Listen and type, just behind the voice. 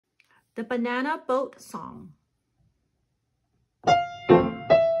The Banana Boat Song.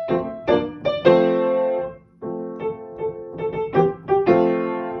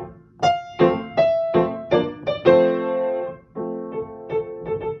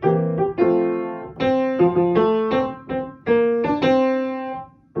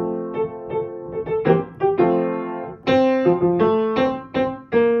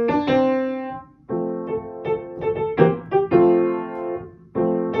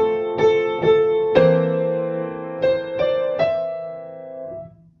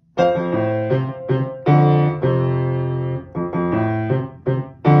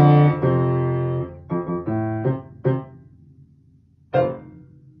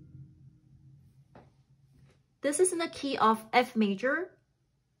 This is in the key of F major,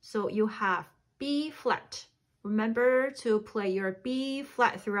 so you have B flat. Remember to play your B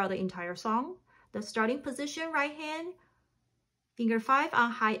flat throughout the entire song. The starting position, right hand, finger 5 on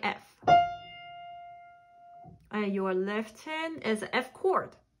high F. And your left hand is F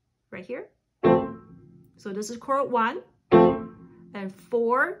chord, right here. So this is chord 1, and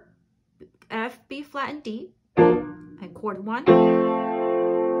 4, F, B flat, and D, and chord 1.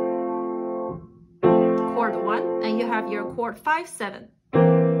 Chord 1, and you have your chord 5, 7.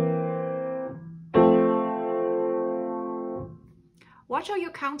 Watch how you're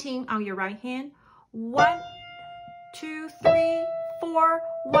counting on your right hand. 1, 2, 3, 4,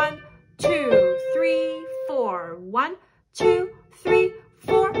 1, 2, 3, 4, 1, 2, 3,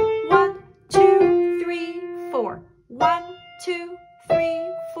 4, 1, 2, 3, 4, 1, 2,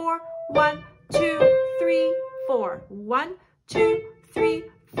 3, 4, 1, 2, 3, 4, 1, 2, 3,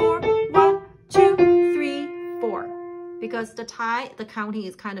 4, 1, 2, 3, 4. Because the counting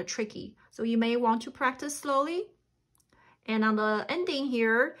is kind of tricky, so you may want to practice slowly. And on the ending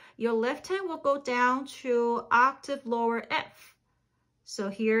here, your left hand will go down to octave lower F. So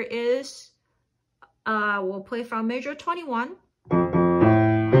here is, we'll play from major 21.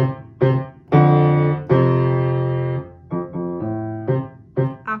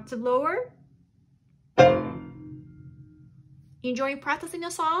 Octave lower. Enjoying practicing the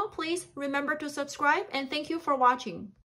song? Please remember to subscribe, and thank you for watching.